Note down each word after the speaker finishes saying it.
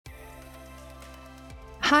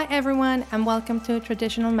Hi everyone, and welcome to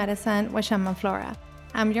Traditional Medicine with Shaman Flora.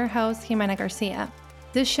 I'm your host, Jimena Garcia.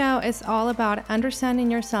 This show is all about understanding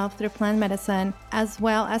yourself through plant medicine, as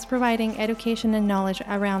well as providing education and knowledge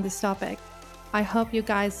around this topic. I hope you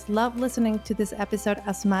guys love listening to this episode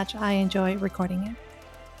as much as I enjoy recording it.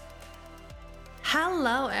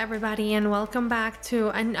 Hello everybody, and welcome back to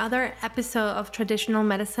another episode of Traditional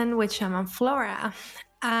Medicine with Shaman Flora.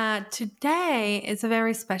 Today is a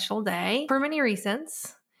very special day for many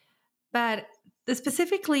reasons, but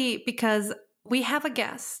specifically because we have a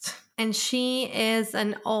guest and she is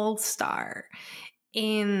an all-star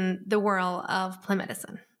in the world of plant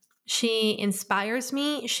medicine. She inspires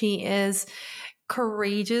me. She is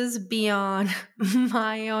courageous beyond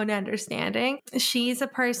my own understanding. She's a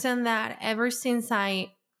person that ever since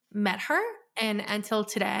I met her and until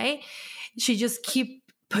today, she just keep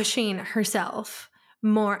pushing herself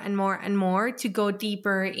more and more and more to go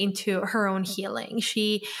deeper into her own healing.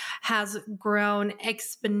 She has grown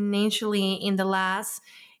exponentially in the last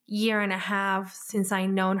year and a half since I've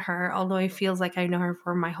known her, although it feels like I know her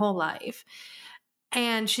for my whole life.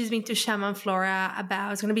 And she's been to Shaman Flora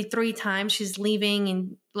it's going to be 3 times. She's leaving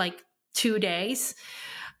in like 2 days.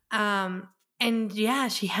 And yeah,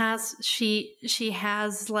 she has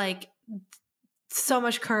like so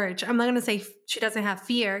much courage. I'm not going to say she doesn't have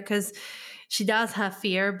fear, because she does have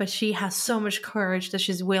fear, but she has so much courage that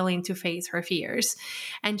she's willing to face her fears.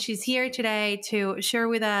 And she's here today to share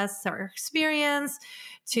with us her experience,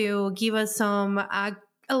 to give us a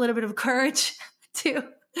little bit of courage to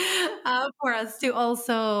for us to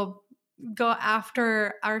also go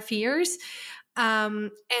after our fears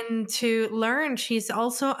and to learn. She's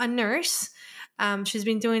also a nurse. She's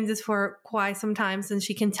been doing this for quite some time, and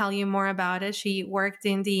she can tell you more about it. She worked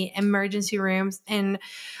in the emergency rooms and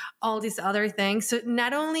all these other things. So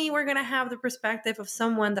not only we're going to have the perspective of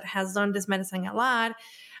someone that has done this medicine a lot,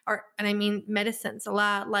 medicines a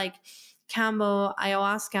lot, like Kambo,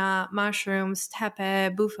 ayahuasca, mushrooms,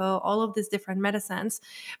 tepe, bufo, all of these different medicines,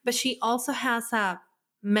 but she also has a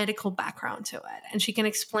medical background to it, and she can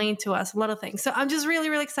explain to us a lot of things. So I'm just really,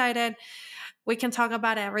 really excited. We can talk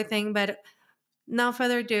about everything, but no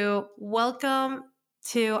further ado, welcome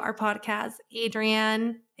to our podcast,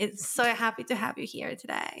 Adrienne. It's so happy to have you here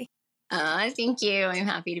today. Thank you. I'm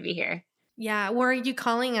happy to be here. Yeah. Where are you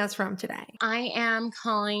calling us from today? I am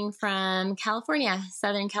calling from California,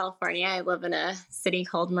 Southern California. I live in a city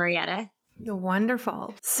called Murrieta.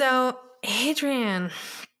 Wonderful. So, Adrienne,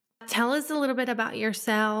 tell us a little bit about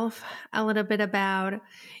yourself, a little bit about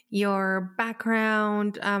your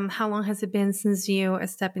background. How long has it been since you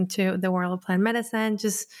stepped into the world of plant medicine?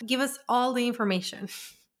 Just give us all the information.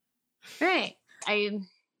 Right. I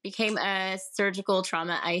became a surgical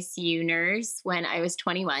trauma ICU nurse when I was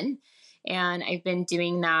 21, and I've been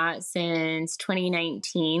doing that since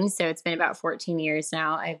 2019. So it's been about 14 years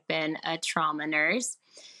now. I've been a trauma nurse.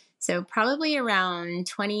 So probably around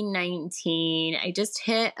 2019, I just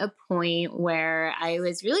hit a point where I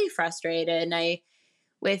was really frustrated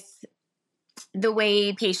with the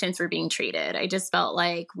way patients were being treated. I just felt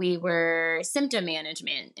like we were symptom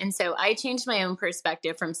management. And so I changed my own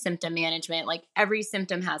perspective from symptom management, like every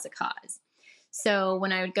symptom has a cause. So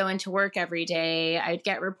when I would go into work every day, I'd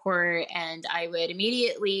get report and I would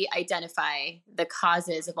immediately identify the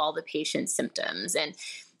causes of all the patient's symptoms. And,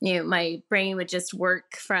 my brain would just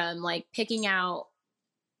work from like picking out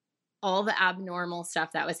all the abnormal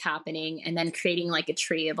stuff that was happening and then creating like a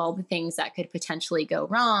tree of all the things that could potentially go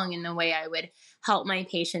wrong. And the way I would help my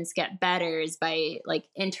patients get better is by like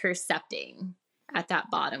intercepting at that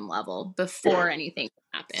bottom level before anything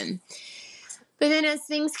happened. But then as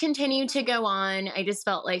things continued to go on, I just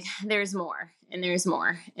felt like there's more and there's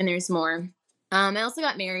more and there's more. I also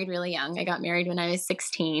got married really young. I got married when I was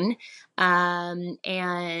 16.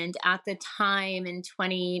 And at the time in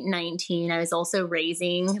 2019, I was also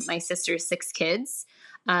raising my sister's 6 kids.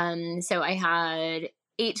 So I had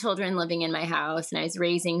 8 children living in my house and I was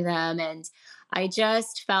raising them. And I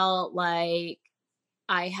just felt like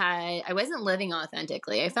I wasn't living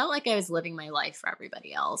authentically. I felt like I was living my life for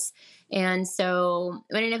everybody else. And so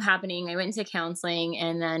what ended up happening, I went into counseling,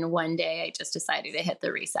 and then one day I just decided to hit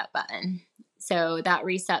the reset button. So that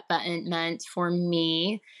reset button meant for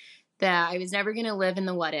me that I was never going to live in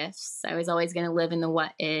the what ifs. I was always going to live in the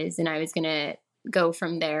what is, and I was going to go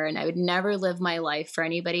from there, and I would never live my life for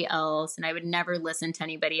anybody else, and I would never listen to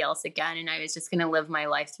anybody else again, and I was just going to live my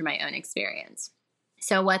life through my own experience.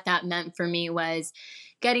 So what that meant for me was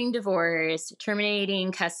getting divorced,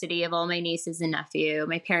 terminating custody of all my nieces and nephew.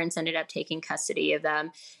 My parents ended up taking custody of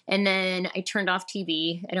them. And then I turned off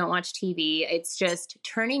TV. I don't watch TV. It's just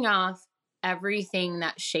turning off everything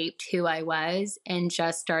that shaped who I was and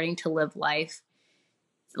just starting to live life,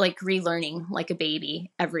 like relearning like a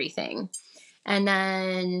baby, everything. And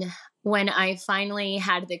then when I finally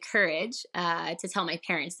had the courage to tell my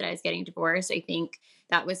parents that I was getting divorced, I think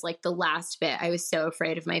that was like the last bit. I was so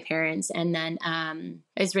afraid of my parents. And then I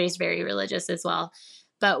was raised very religious as well.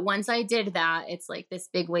 But once I did that, it's like this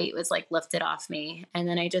big weight was like lifted off me. And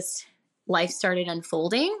then life started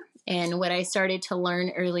unfolding. And what I started to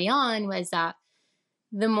learn early on was that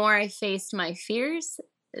the more I faced my fears,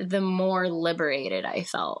 the more liberated I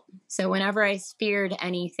felt. So whenever I feared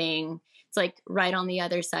anything, it's like right on the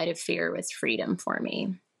other side of fear was freedom for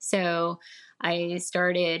me. So I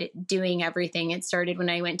started doing everything. It started when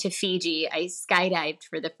I went to Fiji. I skydived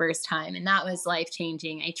for the first time, and that was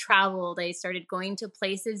life-changing. I traveled. I started going to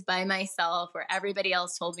places by myself where everybody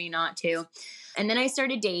else told me not to. And then I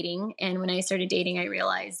started dating. And when I started dating, I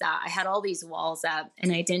realized that I had all these walls up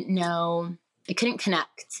and I didn't know, I couldn't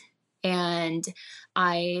connect. And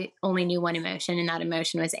I only knew one emotion, and that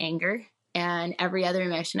emotion was anger. And every other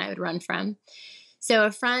emotion I would run from. So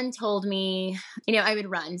a friend told me, I would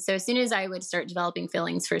run. So as soon as I would start developing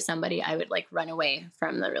feelings for somebody, I would like run away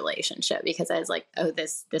from the relationship because I was like, oh,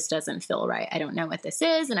 this doesn't feel right. I don't know what this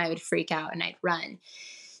is. And I would freak out and I'd run.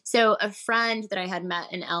 So a friend that I had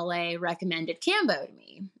met in LA recommended Cambo to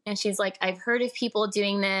me. And she's like, I've heard of people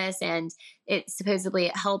doing this and it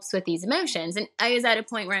helps with these emotions. And I was at a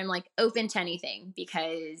point where I'm like open to anything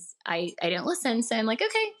because I don't listen. So I'm like,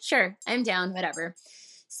 okay, sure, I'm down, whatever.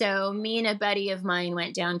 So me and a buddy of mine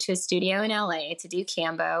went down to a studio in LA to do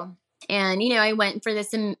Cambo. And, I went for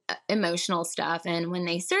this emotional stuff. And when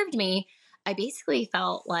they served me, I basically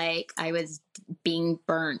felt like I was being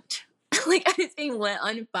burnt. Like I was being lit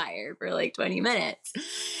on fire for like 20 minutes.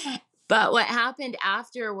 But what happened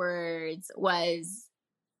afterwards was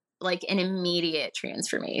like an immediate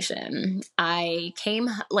transformation. I came,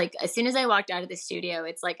 like, as soon as I walked out of the studio,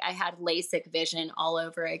 it's like I had LASIK vision all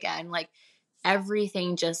over again. Like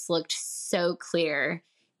everything just looked so clear.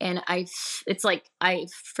 And it's like I,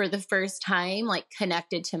 for the first time, like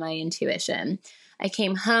connected to my intuition. I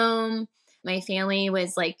came home. My family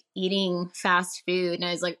was like eating fast food. And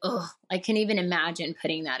I was like, oh, I couldn't even imagine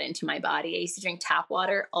putting that into my body. I used to drink tap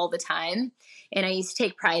water all the time. And I used to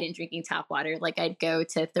take pride in drinking tap water. Like I'd go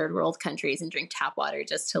to third world countries and drink tap water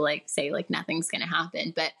just to like say like nothing's going to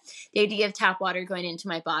happen. But the idea of tap water going into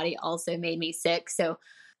my body also made me sick. So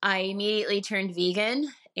I immediately turned vegan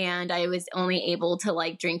and I was only able to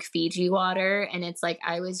like drink Fiji water. And it's like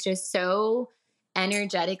I was just so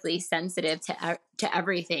energetically sensitive to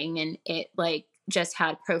everything, and it like just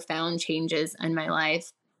had profound changes in my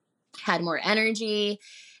life. Had more energy.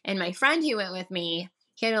 And my friend who went with me,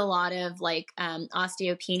 he had a lot of like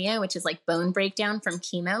osteopenia, which is like bone breakdown from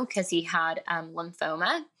chemo, because he had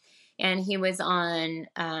lymphoma, and he was on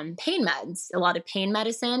pain meds, a lot of pain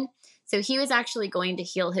medicine. So he was actually going to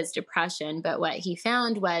heal his depression, but what he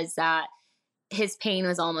found was that his pain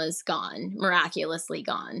was almost gone, miraculously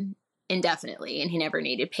gone, indefinitely, and he never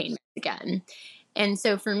needed pain meds again. And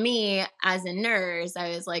so for me as a nurse, I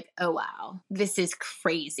was like, oh, wow, this is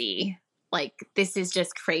crazy. Like, this is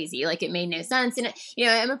just crazy. Like, it made no sense. And,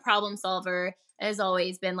 I'm a problem solver. It has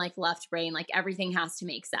always been like left brain, like everything has to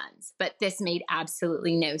make sense. But this made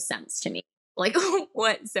absolutely no sense to me, like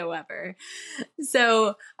whatsoever.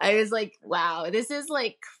 So I was like, wow, this is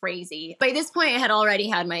like crazy. By this point, I had already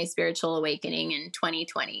had my spiritual awakening in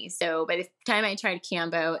 2020. So by the time I tried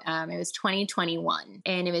Cambo, it was 2021,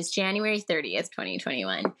 and it was January 30th,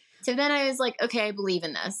 2021. So then I was like, okay, I believe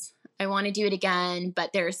in this. I want to do it again,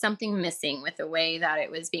 but there was something missing with the way that it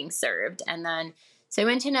was being served. And then, so I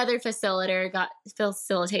went to another facilitator,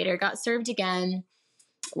 got served again,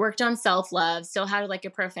 worked on self-love, still had like a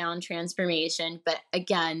profound transformation. But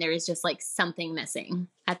again, there was just like something missing.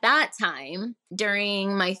 At that time,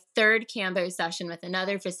 during my third Cambo session with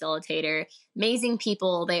another facilitator, amazing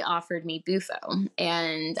people, they offered me Bufo.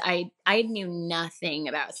 And I knew nothing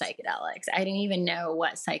about psychedelics. I didn't even know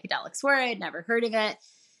what psychedelics were. I'd never heard of it.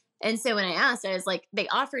 And so when I asked, I was like, they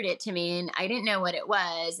offered it to me and I didn't know what it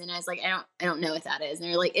was. And I was like, I don't know what that is. And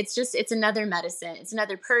they're like, it's another medicine. It's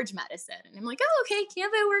another purge medicine. And I'm like, oh, okay,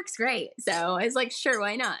 Cambo works great. So I was like, sure,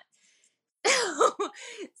 why not?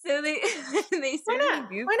 So they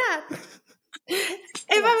started me. Why not?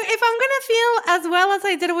 If I'm gonna feel as well as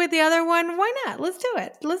I did with the other one, why not? Let's do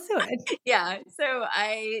it. Yeah. So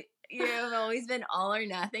I, I've always been all or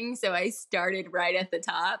nothing. So I started right at the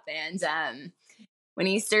top, and when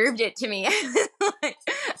he served it to me, I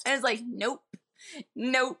was like, nope.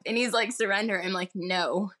 And he's like, surrender. I'm like,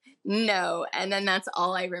 no. And then that's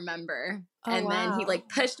all I remember. Oh, and wow. Then he like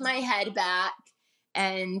pushed my head back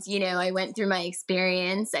And, I went through my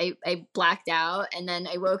experience. I blacked out, and then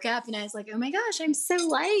I woke up and I was like, oh my gosh, I'm so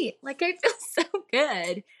light. Like, I feel so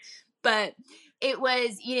good. But it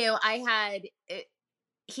was,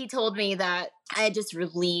 he told me that I had just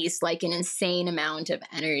released like an insane amount of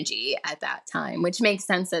energy at that time, which makes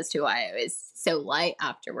sense as to why I was so light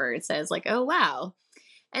afterwards. I was like, oh, wow.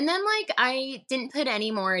 And then like I didn't put any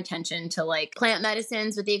more attention to like plant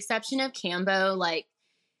medicines with the exception of Cambo. Like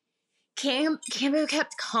Cambo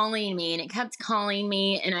kept calling me and it kept calling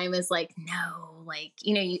me. And I was like, no, like,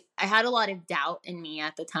 I had a lot of doubt in me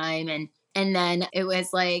at the time. And then it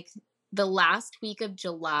was like the last week of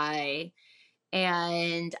July,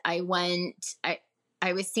 and I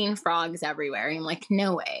was seeing frogs everywhere. And I'm like,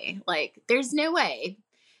 no way. Like, there's no way.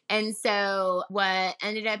 And so what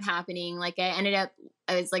ended up happening, like I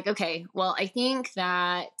was like, okay, well, I think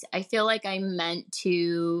that I feel like I'm meant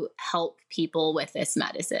to help people with this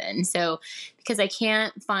medicine. So because I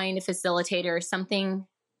can't find a facilitator or something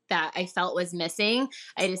that I felt was missing,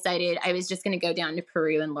 I decided I was just going to go down to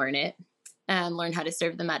Peru and learn it. Learn how to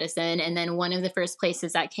serve the medicine. And then one of the first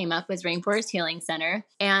places that came up was Rainforest Healing Center.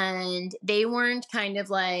 And they weren't kind of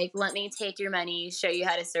like, let me take your money, show you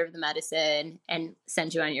how to serve the medicine, and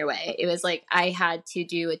send you on your way. It was like I had to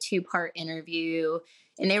do a 2-part interview,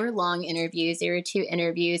 and they were long interviews. There were 2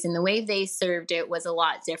 interviews, and the way they served it was a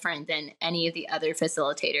lot different than any of the other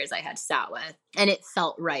facilitators I had sat with. And it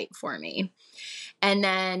felt right for me. And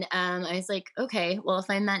then I was like, okay, well, if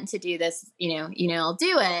I'm meant to do this, I'll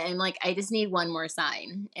do it. And like, I just need one more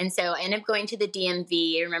sign. And so I ended up going to the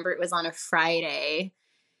DMV. I remember it was on a Friday.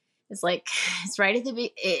 It's like, it's right at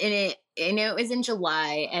the, it was in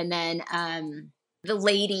July. And then the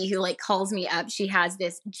lady who like calls me up, she has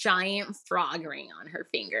this giant frog ring on her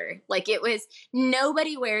finger. Like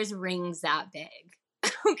nobody wears rings that big.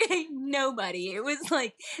 Okay, nobody. It was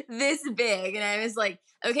like this big. And I was like,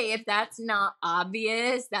 okay, if that's not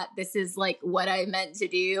obvious that this is like what I meant to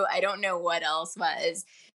do, I don't know what else was.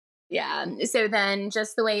 Yeah. So then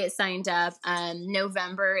just the way it signed up,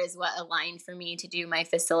 November is what aligned for me to do my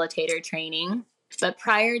facilitator training. But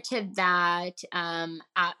prior to that,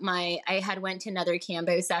 I had went to another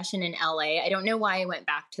Cambo session in LA. I don't know why I went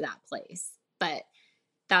back to that place, but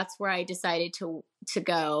that's where I decided to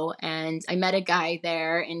go. And I met a guy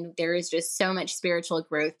there, and there was just so much spiritual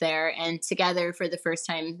growth there. And together for the first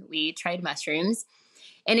time, we tried mushrooms,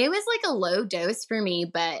 and it was like a low dose for me.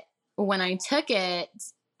 But when I took it,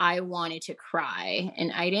 I wanted to cry,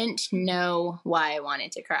 and I didn't know why I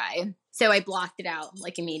wanted to cry. So I blocked it out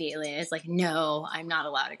like immediately. I was like, no, I'm not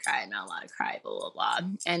allowed to cry. I'm not allowed to cry, blah, blah, blah.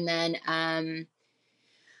 And then,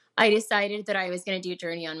 I decided that I was going to do a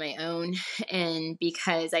journey on my own, and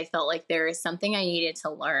because I felt like there was something I needed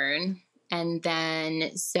to learn. And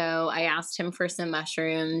then, so I asked him for some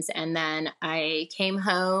mushrooms, and then I came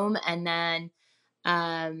home, and then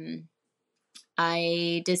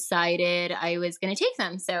I decided I was going to take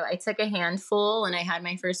them. So I took a handful, and I had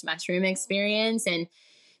my first mushroom experience, and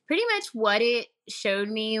pretty much what it showed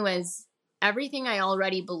me was everything I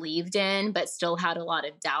already believed in, but still had a lot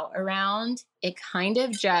of doubt around. It kind of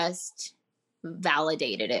just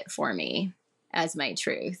validated it for me as my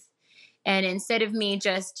truth. And instead of me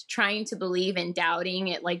just trying to believe and doubting,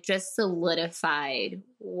 it like just solidified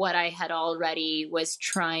what I had already was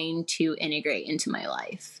trying to integrate into my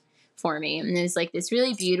life for me. And it was like this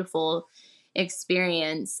really beautiful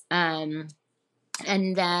experience. And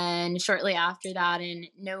then shortly after that in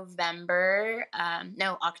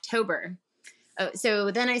October. So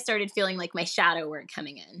then I started feeling like my shadow work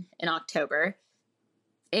coming in October.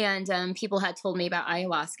 And people had told me about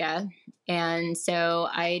ayahuasca. And so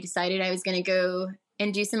I decided I was going to go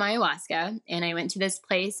and do some ayahuasca. And I went to this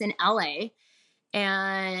place in LA.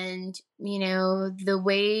 And, the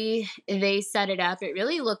way they set it up, it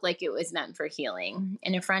really looked like it was meant for healing.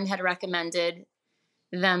 And a friend had recommended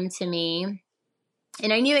them to me.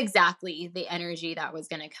 And I knew exactly the energy that was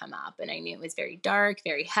going to come up. And I knew it was very dark,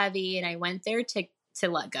 very heavy. And I went there to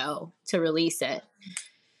let go, to release it.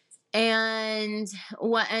 And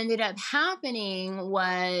what ended up happening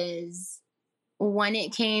was when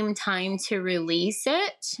it came time to release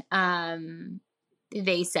it,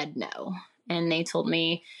 they said no. And they told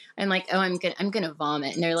me, I'm like, oh, I'm going to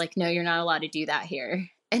vomit. And they're like, no, you're not allowed to do that here.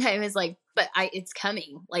 And I was like, but it's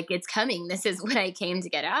coming. Like, it's coming. This is what I came to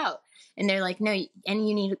get out. And they're like, no, and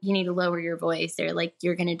you need to lower your voice. They're like,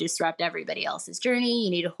 you're going to disrupt everybody else's journey.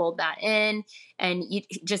 You need to hold that in, and you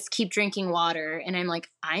just keep drinking water. And I'm like,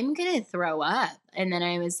 I'm going to throw up. And then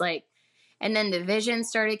I was like, and then the vision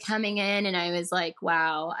started coming in, and I was like,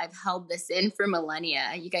 wow, I've held this in for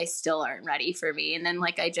millennia. You guys still aren't ready for me. And then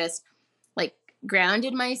like, I just like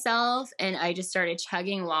grounded myself, and I just started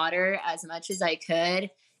chugging water as much as I could.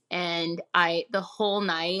 And the whole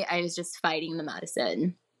night, I was just fighting the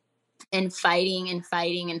medicine and fighting and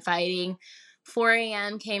fighting and fighting. 4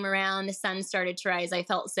 a.m. came around, the sun started to rise. I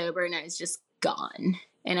felt sober and I was just gone.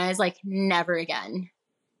 And I was like, never again.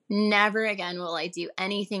 Never again will I do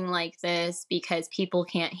anything like this, because people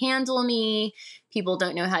can't handle me. People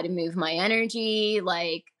don't know how to move my energy.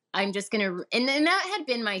 Like, I'm just going to, and that had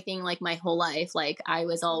been my thing, like my whole life. Like, I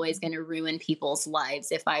was always going to ruin people's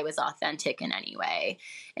lives if I was authentic in any way.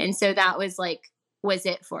 And so that was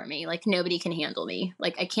it for me. Like, nobody can handle me.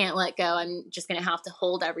 Like, I can't let go. I'm just going to have to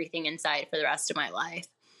hold everything inside for the rest of my life.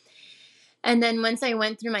 And then once I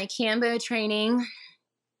went through my Cambo training,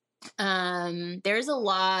 there's a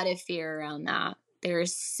lot of fear around that.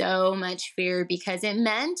 There's so much fear, because it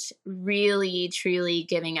meant really, truly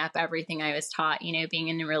giving up everything I was taught, being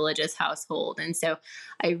in a religious household. And so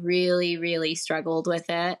I really, really struggled with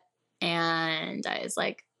it. And I was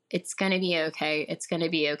like, it's going to be okay. It's going to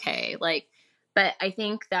be okay. But I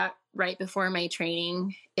think that right before my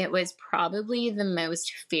training, it was probably the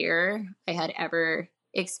most fear I had ever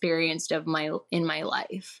experienced in my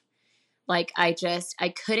life. Like, I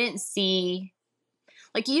couldn't see,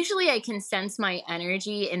 like, usually I can sense my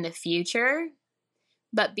energy in the future,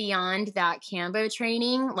 but beyond that Cambo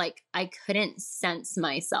training, like, I couldn't sense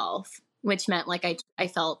myself, which meant like I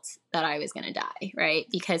felt that I was going to die. Right.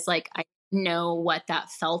 Because like, I know what that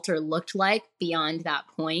felt or looked like beyond that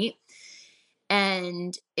point.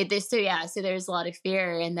 And so there's a lot of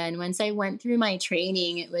fear. And then once I went through my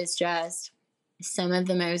training, it was just some of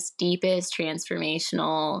the most deepest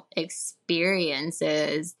transformational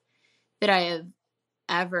experiences that I have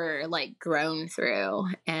ever grown through.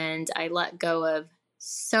 And I let go of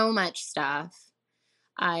so much stuff.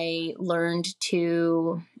 I learned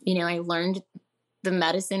the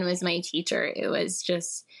medicine was my teacher. It was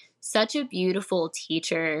just such a beautiful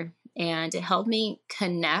teacher, and it helped me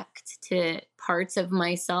connect to parts of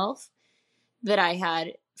myself that I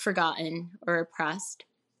had forgotten or oppressed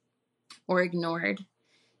or ignored.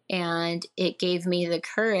 And it gave me the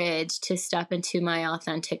courage to step into my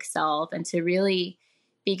authentic self and to really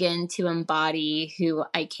begin to embody who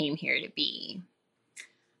I came here to be.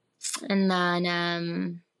 And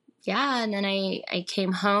then, I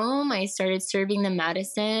came home, I started serving the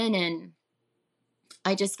medicine, and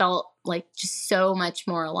I just felt just so much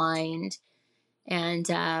more aligned. And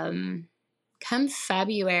come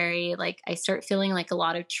February, I start feeling a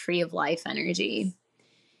lot of tree of life energy.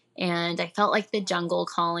 And I felt like the jungle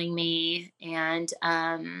calling me. And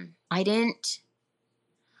I didn't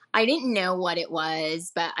know what it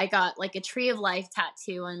was, but I got a tree of life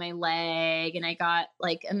tattoo on my leg, and I got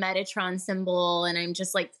a Metatron symbol, and I'm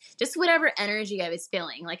just whatever energy I was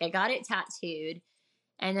feeling. I got it tattooed.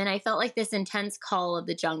 And then I felt this intense call of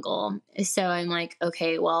the jungle. So I'm like,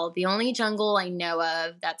 okay, well, the only jungle I know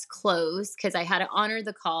of that's close, because I had to honor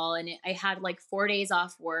the call, and I had 4 days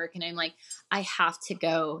off work, and I'm like, I have to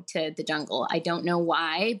go to the jungle. I don't know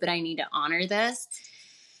why, but I need to honor this.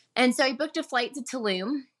 And so I booked a flight to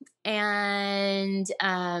Tulum, and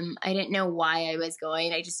I didn't know why I was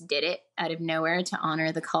going. I just did it out of nowhere to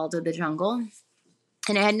honor the call to the jungle.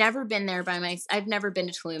 And I had never been there I've never been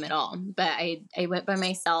to Tulum at all, but I went by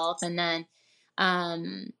myself. And then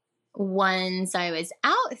once I was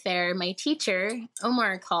out there, my teacher,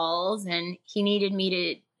 Omar, calls, and he needed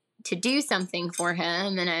me to do something for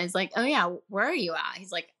him. And I was like, oh yeah, where are you at?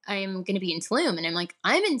 He's like, I'm going to be in Tulum. And I'm like,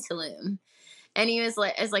 I'm in Tulum. And I was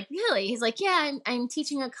like, really? He's like, yeah, I'm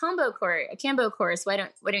teaching a Cambo course. Why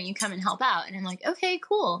don't you come and help out? And I'm like, okay,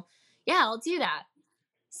 cool. Yeah, I'll do that.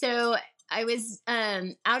 So I was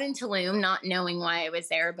out in Tulum, not knowing why I was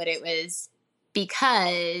there, but it was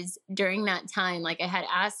because during that time,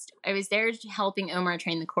 I was there helping Omar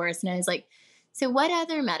train the course, and I was like, so what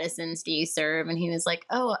other medicines do you serve? And he was like,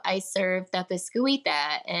 oh, I serve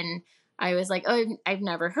Thepescuita. And I was like, oh, I've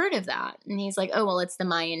never heard of that. And he's like, oh, well, it's the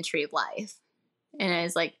Mayan tree of life. And I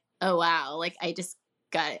was like, oh, wow. I just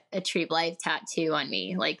got a tree of life tattoo on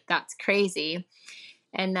me. That's crazy.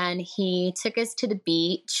 And then he took us to the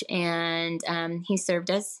beach, and he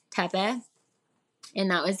served us tepe.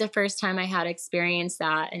 And that was the first time I had experienced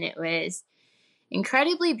that. And it was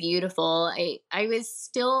incredibly beautiful. I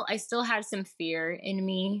still had some fear in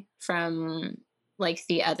me from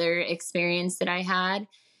the other experience that I had,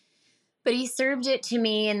 but he served it to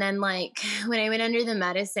me. And then when I went under the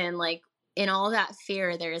medicine, in all that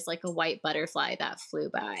fear, there's a white butterfly that flew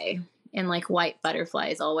by. And white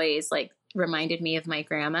butterflies always reminded me of my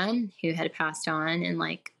grandma, who had passed on. And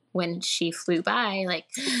when she flew by, like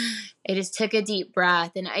I just took a deep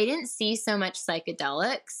breath, and I didn't see so much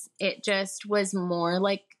psychedelics. It just was more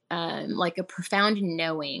like a profound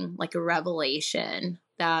knowing, like a revelation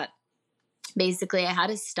that basically I had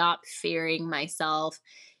to stop fearing myself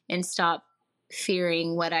and stop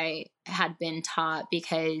fearing what I had been taught,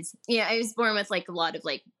 because, I was born with like a lot of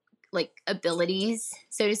like abilities,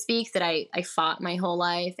 so to speak, that I fought my whole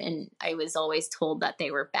life. And I was always told that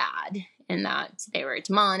they were bad and that they were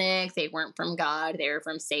demonic. They weren't from God. They were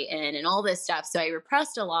from Satan and all this stuff. So I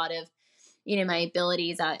repressed a lot of, my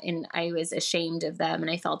abilities, and I was ashamed of them. And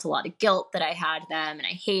I felt a lot of guilt that I had them and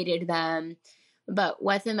I hated them. But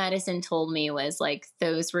what the medicine told me was like,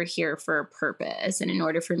 those were here for a purpose. And in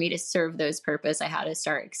order for me to serve those purpose, I had to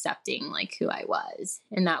start accepting like who I was.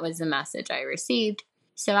 And that was the message I received.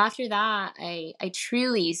 So after that, I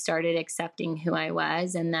truly started accepting who I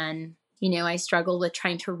was. And then, I struggled with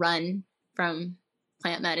trying to run from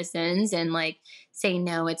plant medicines and like say,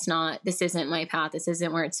 no, it's not, this isn't my path. This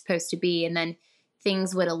isn't where it's supposed to be. And then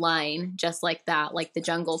things would align just like that, like the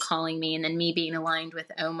jungle calling me, and then me being aligned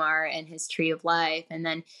with Omar and his tree of life. And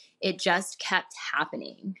then it just kept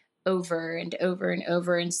happening over and over and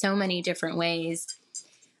over in so many different ways.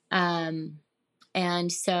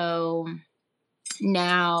 And so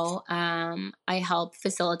now I help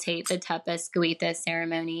facilitate the Tepas Guita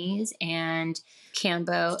ceremonies and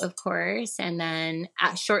Kambo, of course. And then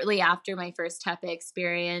shortly after my first Tepa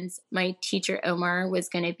experience, my teacher Omar was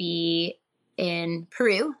going to be in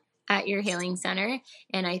Peru at your healing center.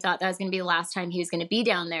 And I thought that was going to be the last time he was going to be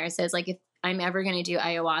down there. So it's like, if I'm ever going to do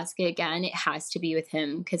ayahuasca again, it has to be with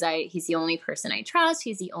him, because he's the only person I trust.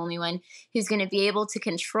 He's the only one who's going to be able to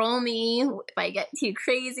control me if I get too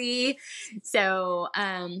crazy. So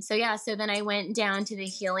then I went down to the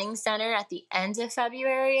healing center at the end of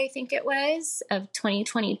February, I think it was, of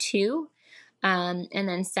 2022. And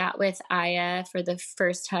then sat with Aya for the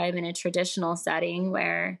first time in a traditional setting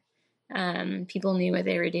where people knew what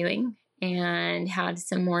they were doing and had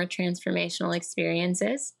some more transformational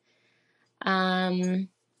experiences. And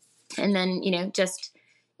then, just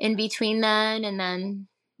in between then, and then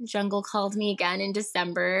Jungle called me again in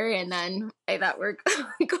December, and then I thought we're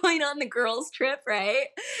going on the girls' trip, right?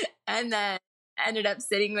 And then ended up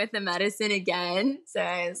sitting with the medicine again. So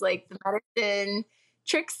I was like, the medicine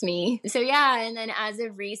tricks me. So yeah, and then as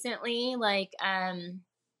of recently, like,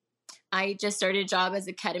 I just started a job as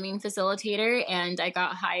a ketamine facilitator, and I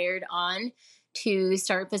got hired on to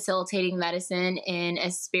start facilitating medicine in a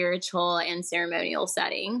spiritual and ceremonial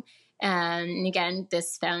setting. And again,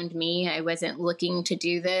 this found me. I wasn't looking to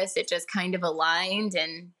do this. It just kind of aligned,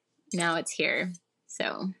 and now it's here.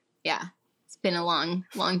 So yeah, it's been a long,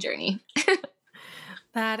 long journey.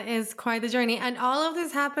 That is quite the journey. And all of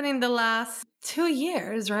this happened in the last 2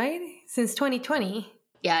 years, right? Since 2020.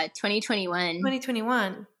 Yeah, 2021.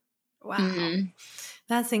 2021. Wow. Mm-hmm.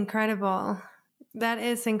 That's incredible. That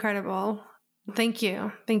is incredible. Thank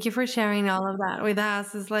you. Thank you for sharing all of that with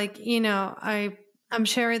us. It's like, I'm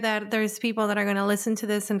sure that there's people that are going to listen to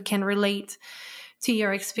this and can relate to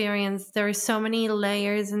your experience. There are so many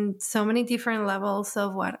layers and so many different levels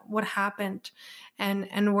of what happened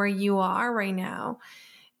and where you are right now.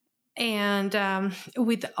 And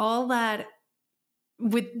with all that,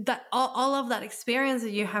 all of that experience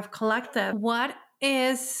that you have collected, what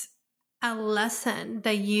is a lesson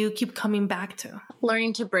that you keep coming back to?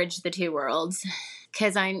 Learning to bridge the two worlds,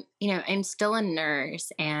 because I'm still a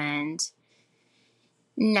nurse, and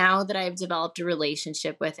now that I've developed a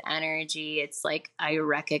relationship with energy, it's like I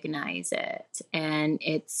recognize it, and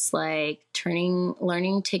it's like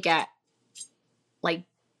learning to get, like,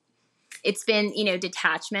 it's been,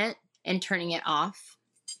 detachment and turning it off,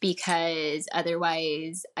 because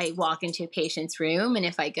otherwise I walk into a patient's room, and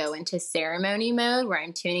if I go into ceremony mode where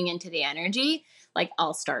I'm tuning into the energy, like,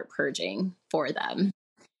 I'll start purging for them.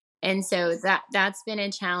 And so that's been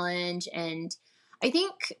a challenge. And I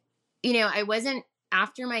think, I wasn't,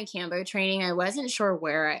 after my Kambo training, I wasn't sure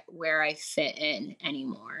where I fit in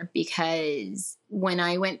anymore, because when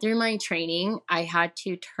I went through my training, I had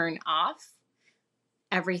to turn off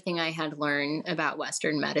everything I had learned about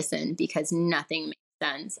Western medicine, because nothing made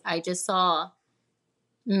sense. I just saw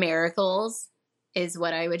miracles, is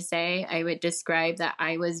what I would say. I would describe that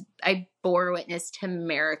I bore witness to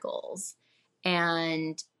miracles,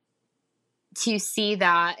 and to see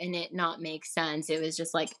that and it not make sense, it was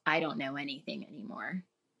just like, I don't know anything anymore.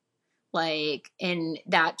 Like, and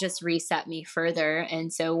that just reset me further.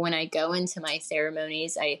 And so when I go into my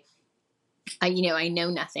ceremonies, I know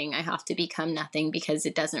nothing. I have to become nothing, because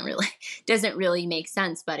it doesn't really make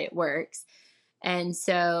sense, but it works. And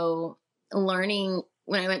so learning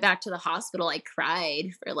when I went back to the hospital, I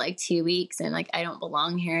cried for like 2 weeks and like, I don't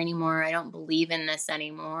belong here anymore. I don't believe in this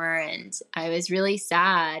anymore. And I was really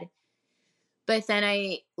sad. But then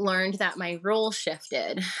I learned that my role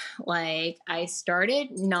shifted. Like I started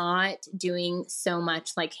not doing so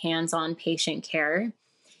much like hands-on patient care.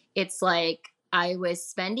 It's like I was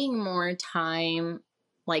spending more time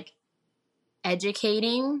like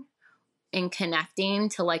educating and connecting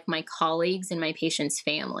to like my colleagues and my patients'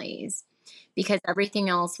 families, because everything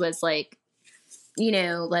else was like,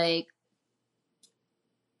 like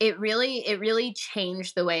it really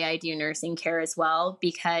changed the way I do nursing care as well,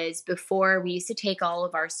 because before we used to take all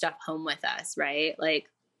of our stuff home with us, right? Like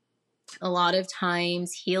a lot of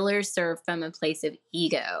times healers serve from a place of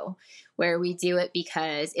ego, where we do it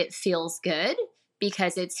because it feels good,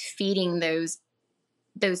 because it's feeding those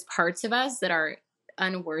parts of us that are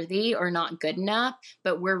unworthy or not good enough,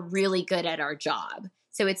 but we're really good at our job.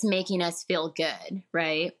 So it's making us feel good,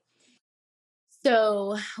 right?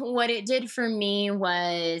 So what it did for me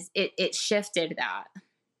was it shifted that.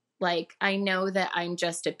 Like I know that I'm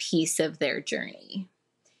just a piece of their journey.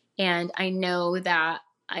 And I know that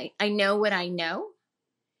I know what I know,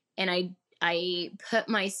 and I put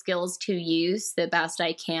my skills to use the best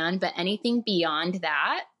I can, but anything beyond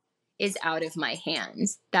that is out of my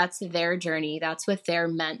hands. That's their journey. That's what they're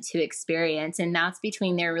meant to experience. And that's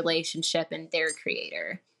between their relationship and their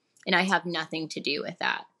creator. And I have nothing to do with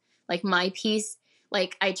that. Like my piece,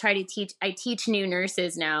 like I teach new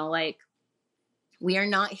nurses now, like we are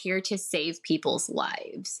not here to save people's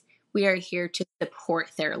lives. We are here to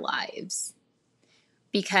support their lives,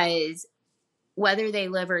 because whether they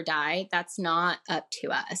live or die, that's not up to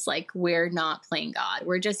us. Like we're not playing God.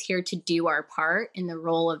 We're just here to do our part in the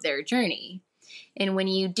role of their journey. And when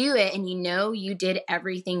you do it and you know you did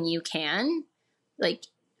everything you can, like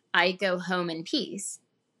I go home in peace,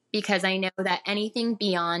 because I know that anything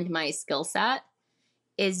beyond my skill set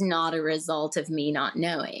is not a result of me not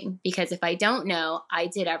knowing. Because if I don't know, I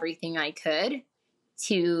did everything I could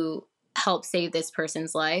to help save this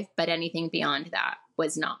person's life, but anything beyond that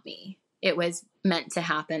was not me. It was meant to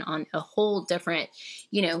happen on a whole different,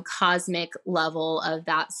 cosmic level of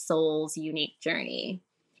that soul's unique journey.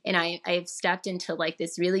 And I've stepped into like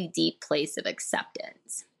this really deep place of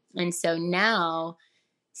acceptance. And so now,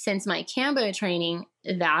 since my Cambo training,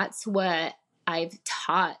 that's what I've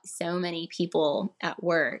taught so many people at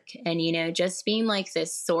work. And, just being like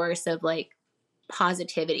this source of like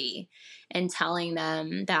positivity and telling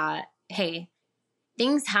them that, hey,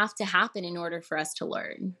 things have to happen in order for us to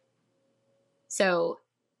learn. So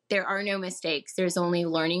there are no mistakes. There's only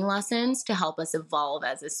learning lessons to help us evolve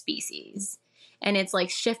as a species. And it's like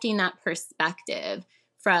shifting that perspective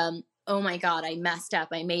from, oh my God, I messed up,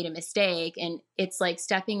 I made a mistake. And it's like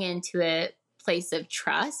stepping into a place of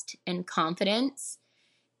trust and confidence,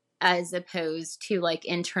 as opposed to like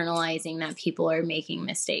internalizing that people are making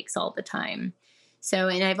mistakes all the time. So,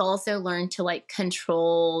 and I've also learned to like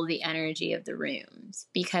control the energy of the rooms,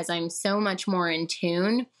 because I'm so much more in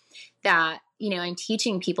tune that, I'm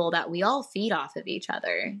teaching people that we all feed off of each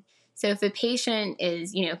other. So if a patient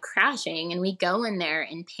is, crashing and we go in there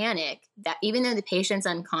and panic, that even though the patient's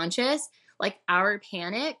unconscious, like our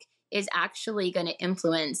panic is actually going to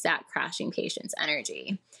influence that crashing patient's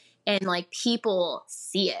energy. And like people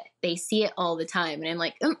see it. They see it all the time. And I'm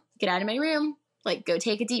like, get out of my room. Like go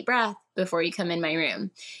take a deep breath before you come in my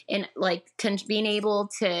room. And like being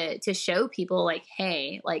able to show people like,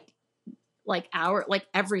 hey, like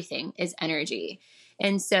everything is energy.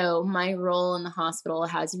 And so my role in the hospital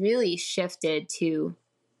has really shifted to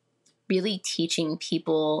really teaching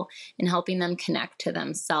people and helping them connect to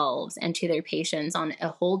themselves and to their patients on a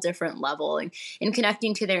whole different level, and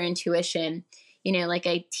connecting to their intuition. Like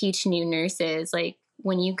I teach new nurses, like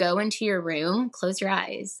when you go into your room, close your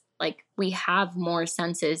eyes. Like we have more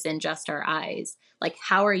senses than just our eyes. Like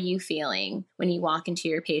how are you feeling when you walk into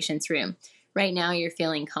your patient's room? Right now you're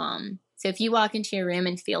feeling calm. So if you walk into your room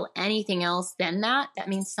and feel anything else than that, that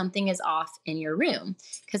means something is off in your room,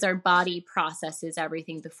 because our body processes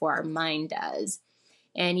everything before our mind does.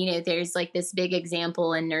 And, there's like this big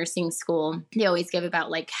example in nursing school. They always give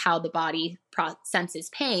about like how the body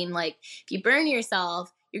senses pain. Like if you burn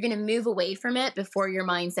yourself, you're going to move away from it before your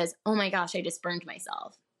mind says, oh my gosh, I just burned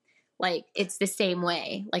myself. Like it's the same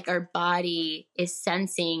way. Like our body is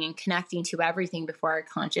sensing and connecting to everything before our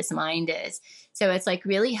conscious mind is. So it's like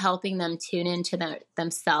really helping them tune into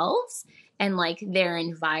themselves and like their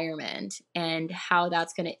environment, and how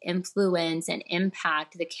that's going to influence and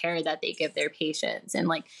impact the care that they give their patients, and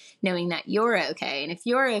like knowing that you're okay. And if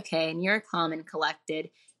you're okay and you're calm and collected,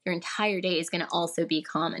 your entire day is going to also be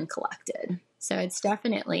calm and collected. So it's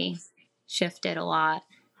definitely shifted a lot.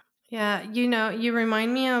 Yeah, you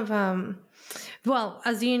remind me of well,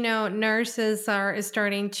 as you know, nurses are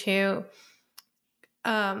starting to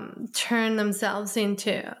turn themselves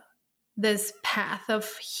into this path of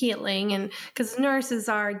healing, and because nurses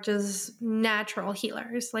are just natural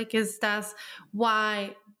healers, like is that's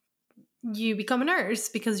why you become a nurse,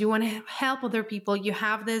 because you want to help other people. You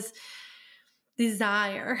have this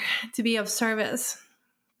desire to be of service.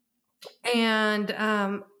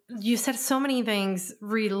 And you said so many things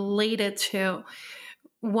related to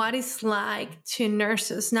what it's like to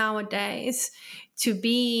nurses nowadays to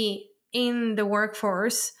be in the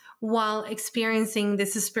workforce while experiencing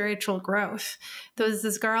this spiritual growth. There was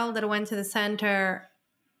this girl that went to the center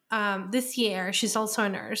this year. She's also a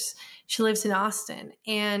nurse. She lives in Austin.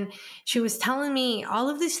 And she was telling me all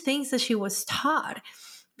of these things that she was taught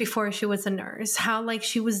before she was a nurse, how like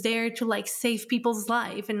she was there to like save people's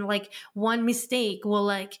life, and like one mistake will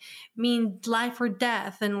like mean life or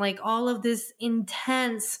death, and like all of this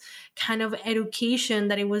intense kind of education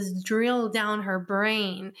that it was drilled down her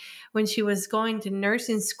brain when she was going to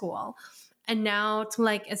nursing school. And now to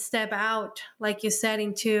like a step out, like you said,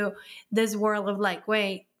 into this world of like,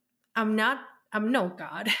 wait, I'm no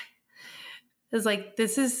God. It's like,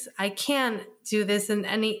 I can't do this. And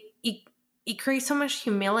it creates so much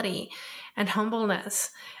humility and humbleness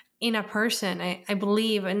in a person, I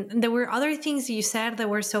believe. And there were other things you said that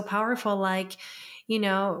were so powerful, like,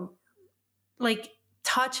 like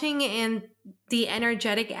touching and the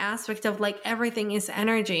energetic aspect of like everything is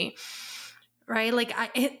energy, right? Like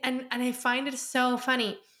and I find it so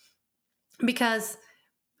funny because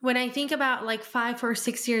when I think about like 5 or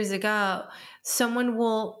 6 years ago, someone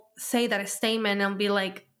will say that statement and be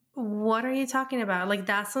like, what are you talking about? Like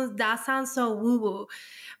that sounds so woo woo.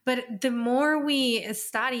 But the more we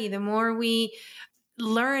study, the more we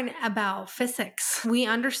learn about physics, we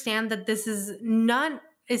understand that this is not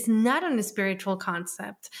a spiritual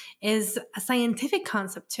concept, is a scientific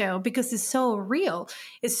concept too, because it's so real.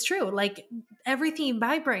 It's true. Like everything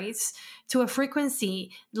vibrates to a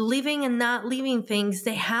frequency. Living and not living things,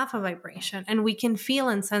 they have a vibration, and we can feel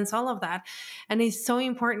and sense all of that. And it's so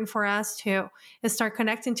important for us to start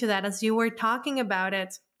connecting to that. As you were talking about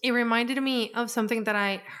it, it reminded me of something that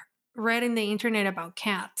I read in the internet about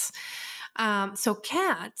cats. So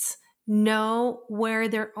cats know where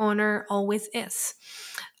their owner always is.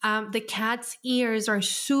 The cat's ears are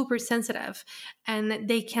super sensitive, and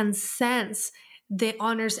they can sense the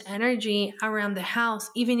owner's energy around the house,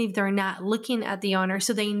 even if they're not looking at the owner.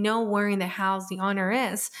 So they know where in the house the owner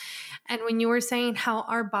is. And when you were saying how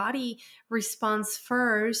our body responds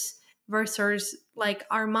first versus like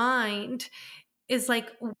our mind, is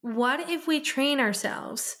like, what if we train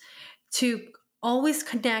ourselves to always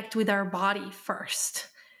connect with our body first?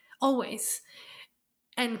 Always.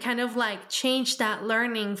 And kind of like change that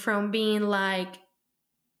learning from being like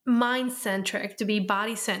mind centric to be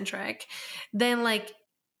body centric. Then like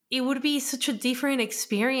it would be such a different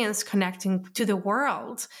experience connecting to the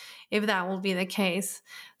world if that will be the case.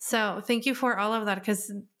 So thank you for all of that,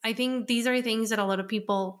 because I think these are things that a lot of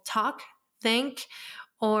people think,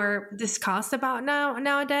 or discuss about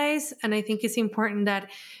nowadays. And I think it's important that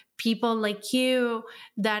people like you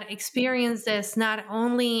that experience this not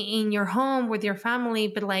only in your home with your family,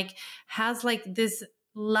 but like has like this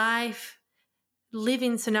life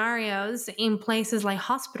living scenarios in places like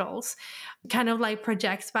hospitals, kind of like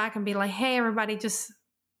projects back and be like, hey, everybody, just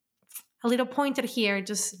a little pointed here,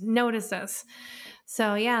 just notice this.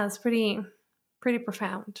 So yeah, it's pretty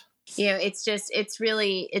profound.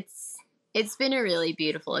 It's been a really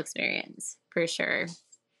beautiful experience for sure.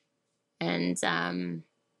 And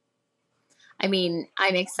I mean,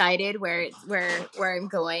 I'm excited where I'm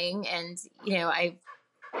going. And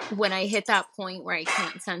when I hit that point where I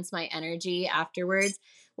can't sense my energy afterwards,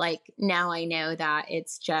 like now I know that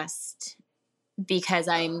it's just because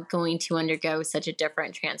I'm going to undergo such a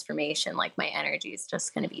different transformation. Like my energy is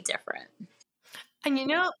just going to be different. And you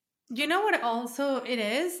know what also it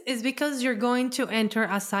is because you're going to enter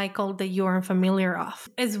a cycle that you are familiar of.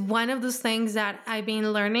 It's one of those things that I've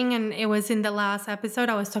been learning, and it was in the last episode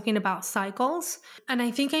I was talking about cycles. And I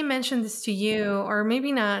think I mentioned this to you, or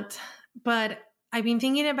maybe not, but I've been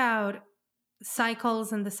thinking about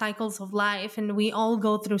cycles and the cycles of life, and we all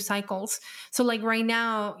go through cycles. So like right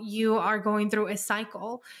now you are going through a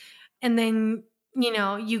cycle, and then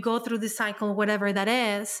you go through the cycle, whatever that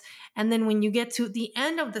is. And then when you get to the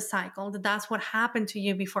end of the cycle, that's what happened to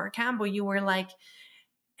you before Campbell. You were like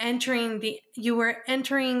entering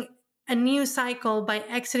a new cycle by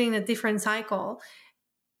exiting a different cycle.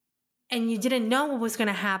 And you didn't know what was going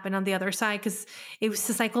to happen on the other side, because it was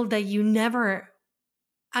a cycle that you never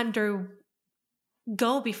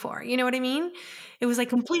go before. You know what I mean? It was like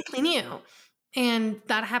completely new. And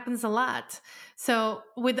that happens a lot. So,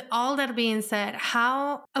 with all that being said,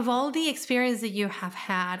 how, of all the experience that you have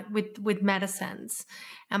had with medicines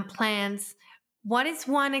and plants, what is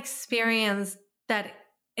one experience that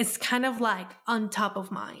is kind of like on top of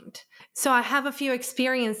mind? So, I have a few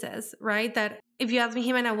experiences, right? That if you ask me,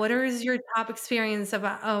 Jimena, what is your top experience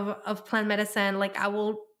of plant medicine? Like, I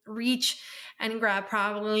will reach and grab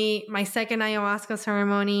probably my second ayahuasca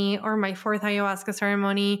ceremony or my fourth ayahuasca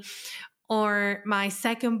ceremony or my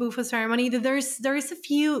second bufo ceremony. There's a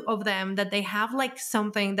few of them that they have like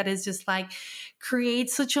something that is just like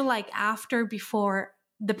creates such a like after before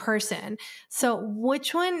the person. So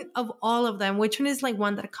which one of all of them, which one is like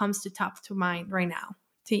one that comes to top to mind right now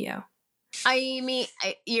to you? I mean,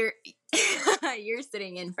 you're you're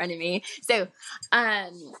sitting in front of me, so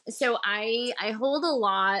I hold a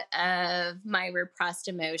lot of my repressed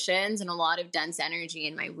emotions and a lot of dense energy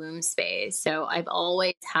in my womb space. So I've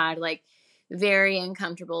always had like very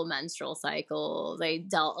uncomfortable menstrual cycles. I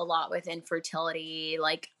dealt a lot with infertility,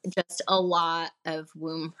 like just a lot of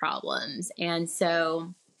womb problems, and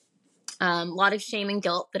so. A lot of shame and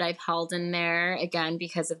guilt that I've held in there, again,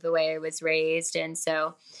 because of the way I was raised. And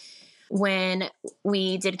so when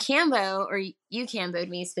we did Cambo, or you Camboed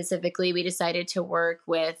me specifically, we decided to work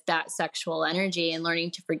with that sexual energy and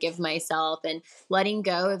learning to forgive myself and letting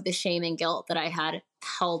go of the shame and guilt that I had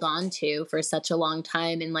held on to for such a long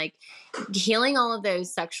time, and like healing all of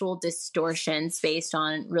those sexual distortions based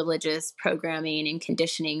on religious programming and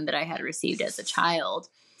conditioning that I had received as a child.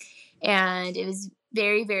 And it was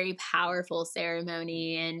very, very powerful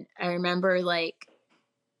ceremony. And I remember like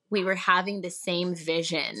we were having the same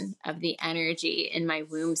vision of the energy in my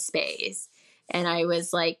womb space. And I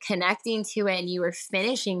was like connecting to it, and you were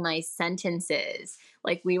finishing my sentences.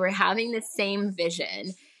 Like we were having the same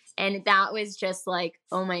vision. And that was just like,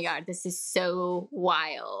 oh my God, this is so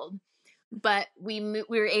wild. But we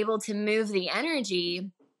were able to move the energy,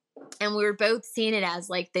 and we were both seeing it as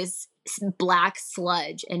like this black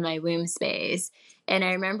sludge in my womb space. And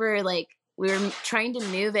I remember like we were trying to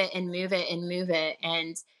move it and move it and move it.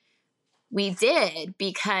 And we did,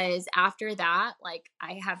 because after that, like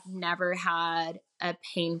I have never had a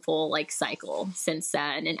painful like cycle since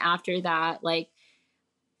then. And after that, like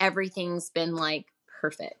everything's been like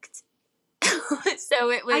perfect. So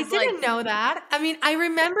it I was like, didn't know that. I mean, I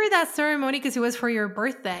remember that ceremony because it was for your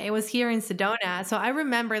birthday. It was here in Sedona. So I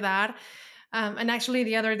remember that. And actually,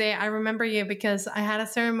 the other day, I remember you because I had a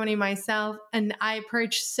ceremony myself, and I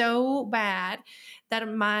purged so bad that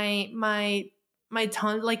my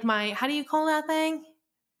tongue, like my, how do you call that thing?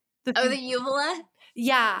 The oh, thing, the uvula.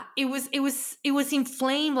 yeah, it was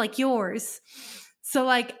inflamed like yours. So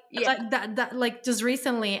Yeah. that like just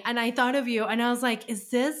recently, and I thought of you, and I was like, is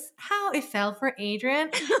this how it felt for Adrienne?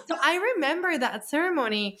 So I remember that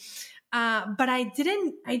ceremony. But I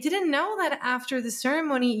didn't know that after the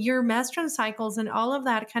ceremony, your menstrual cycles and all of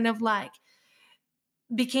that kind of like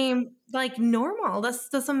became like normal.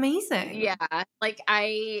 That's amazing. Yeah. Like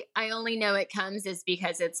I only know it comes is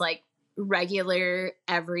because it's like regular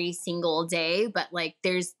every single day, but like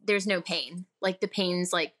there's no pain. Like the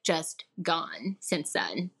pain's like just gone since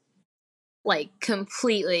then. Like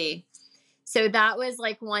completely. So that was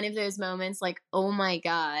like one of those moments like, oh my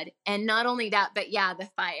God. And not only that, but yeah, the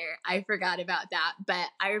fire. I forgot about that. But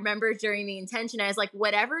I remember during the intention, I was like,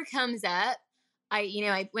 whatever comes up,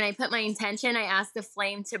 when I put my intention, I asked the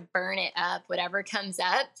flame to burn it up, whatever comes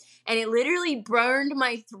up. And it literally burned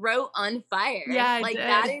my throat on fire. Yeah, I Like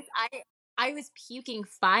that did. is, I was puking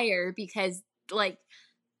fire because like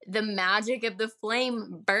the magic of the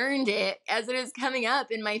flame burned it as it was coming up,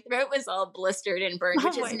 and my throat was all blistered and burned, Oh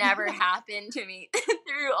which has my never God. happened to me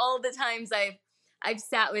through all the times I've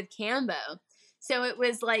sat with Cambo. So it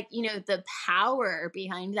was like, the power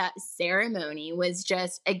behind that ceremony was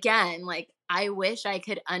just, again, like I wish I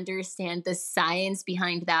could understand the science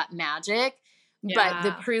behind that magic, but the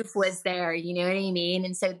Yeah. proof was there, you know what I mean?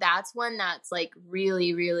 And so that's one that's like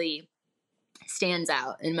really, really stands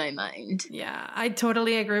out in my mind. Yeah, I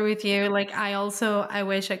totally agree with you. Like, I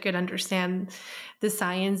wish I could understand the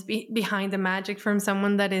science behind the magic from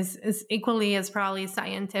someone that is equally as probably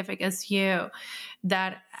scientific as you.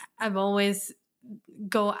 That I've always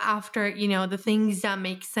go after, the things that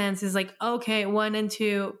make sense. Is like, okay, one and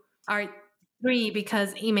two are three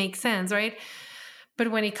because it makes sense, right? But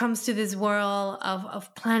when it comes to this world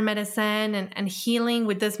of plant medicine and healing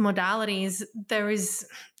with these modalities, there is,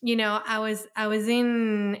 I was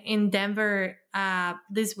in Denver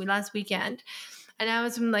this last weekend, and I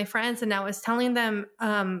was with my friends, and I was telling them,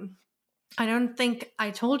 I don't think I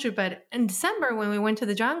told you, but in December when we went to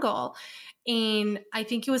the jungle, I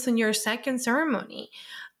think it was in your second ceremony,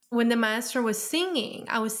 when the master was singing,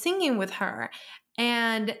 I was singing with her.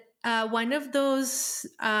 And one of those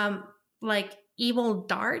like evil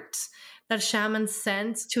darts that shamans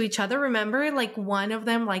sent to each other, remember, like one of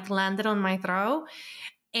them like landed on my throat.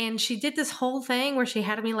 And she did this whole thing where she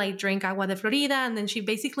had me like drink agua de Florida, and then she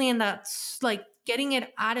basically ended up like getting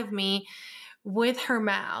it out of me with her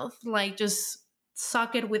mouth, like just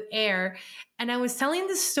suck it with air. And I was telling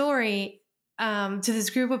this story to this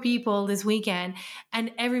group of people this weekend,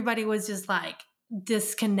 and everybody was just like,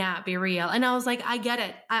 this cannot be real. And I was like, I get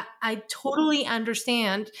it. I totally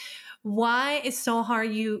understand why it's so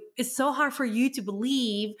hard for you to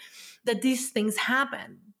believe that these things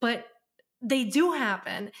happen. But they do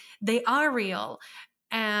happen. They are real.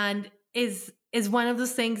 And is one of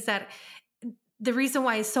those things that the reason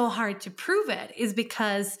why it's so hard to prove it is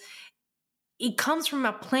because it comes from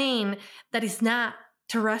a plane that is not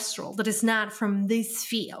terrestrial, that is not from this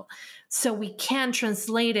field. So we can't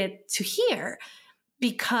translate it to here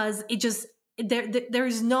because it just, there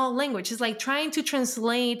is no language. It's like trying to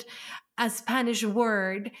translate a Spanish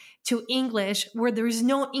word to English where there is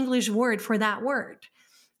no English word for that word.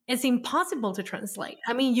 It's impossible to translate.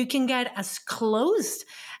 I mean, you can get as close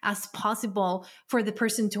as possible for the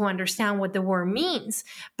person to understand what the word means,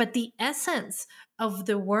 but the essence of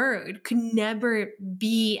the word could never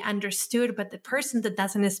be understood by the person that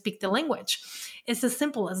doesn't speak the language. It's as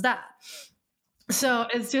simple as that. So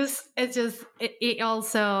it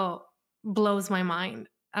also blows my mind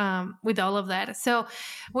with all of that. So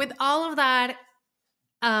with all of that,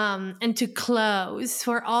 and to close,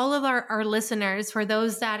 for all of our listeners, for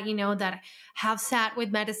those that, that have sat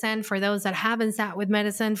with medicine, for those that haven't sat with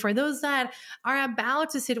medicine, for those that are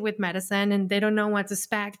about to sit with medicine and they don't know what to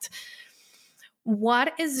expect,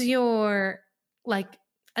 what is your like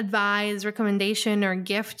advice, recommendation, or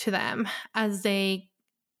gift to them as they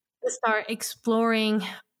start exploring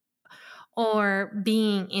or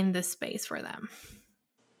being in this space for them?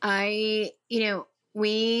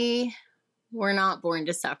 We were not born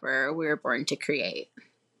to suffer. We were born to create.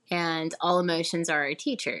 And all emotions are our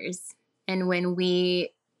teachers. And when we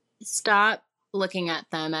stop looking at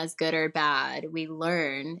them as good or bad, we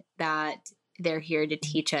learn that they're here to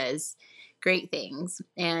teach us great things.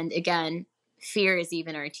 And again, fear is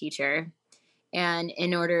even our teacher. And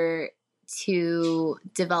in order to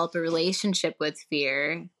develop a relationship with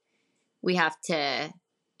fear, we have to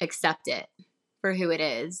accept it for who it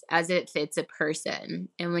is, as if it's a person.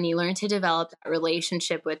 And when you learn to develop that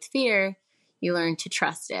relationship with fear, you learn to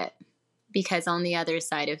trust it. Because on the other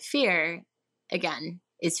side of fear, again,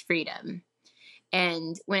 is freedom.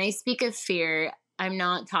 And when I speak of fear, I'm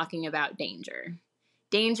not talking about danger.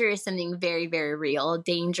 Danger is something very, very real.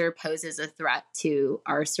 Danger poses a threat to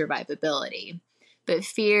our survivability. But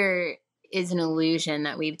fear is an illusion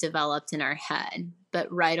that we've developed in our head.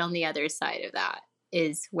 But right on the other side of that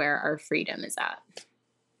is where our freedom is at.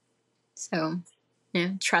 So,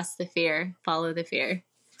 trust the fear, follow the fear.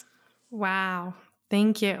 Wow.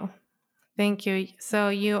 Thank you. Thank you. So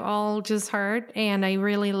you all just heard, and I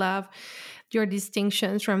really love your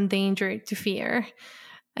distinctions from danger to fear.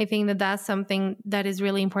 I think that that's something that is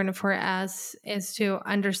really important for us, is to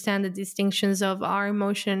understand the distinctions of our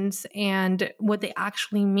emotions and what they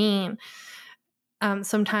actually mean.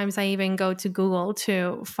 Sometimes I even go to Google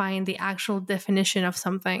to find the actual definition of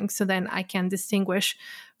something, so then I can distinguish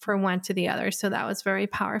from one to the other. So that was very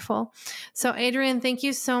powerful. So Adrienne, thank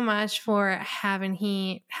you so much for having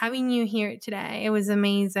you here today. It was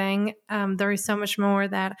amazing. There is so much more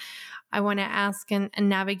that I want to ask and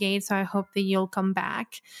navigate. So I hope that you'll come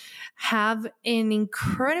back. Have an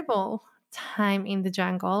incredible time in the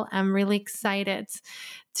jungle. I'm really excited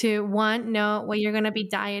to know what you're going to be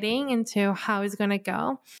dieting and to how it's going to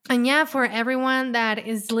go. And yeah, for everyone that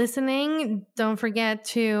is listening, don't forget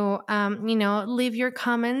to, leave your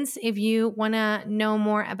comments. If you want to know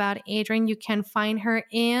more about Adrienne, you can find her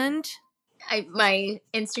in my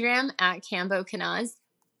Instagram at Cambo Canaz.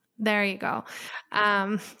 There you go.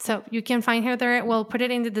 So you can find her there. We'll put it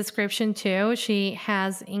in the description too. She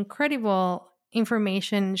has incredible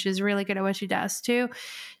information. She's really good at what she does too.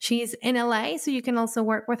 She's in LA, so you can also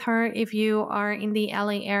work with her if you are in the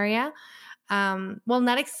LA area. Well,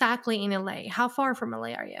 not exactly in LA. How far from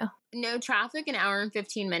LA are you? No traffic, an hour and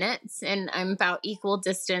 15 minutes. And I'm about equal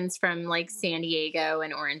distance from like San Diego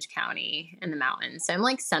and Orange County and the mountains. So I'm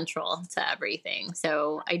like central to everything.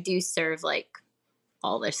 So I do serve like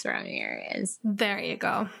all the surrounding areas. There you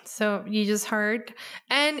go. So you just heard.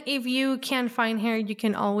 And if you can't find her, you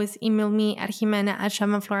can always email me at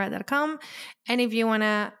jimena@shamanflora.com. And if you want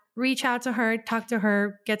to reach out to her, talk to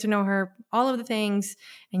her, get to know her, all of the things,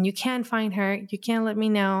 and you can't find her, you can let me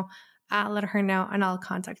know. I'll let her know and I'll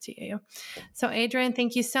contact you. So Adrienne,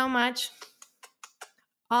 thank you so much.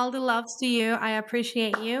 All the loves to you. I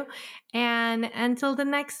appreciate you. And until the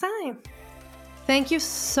next time. Thank you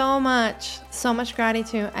so much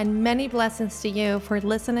gratitude and many blessings to you for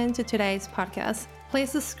listening to today's podcast.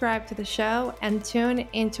 Please subscribe to the show and tune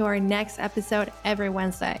into our next episode every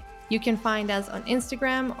Wednesday. You can find us on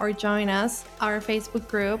Instagram or join us, our Facebook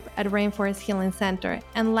group at Rainforest Healing Center.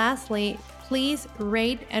 And lastly, please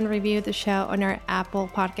rate and review the show on our Apple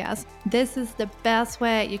podcast. This is the best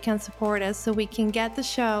way you can support us so we can get the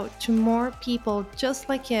show to more people just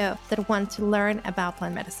like you that want to learn about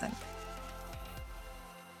plant medicine.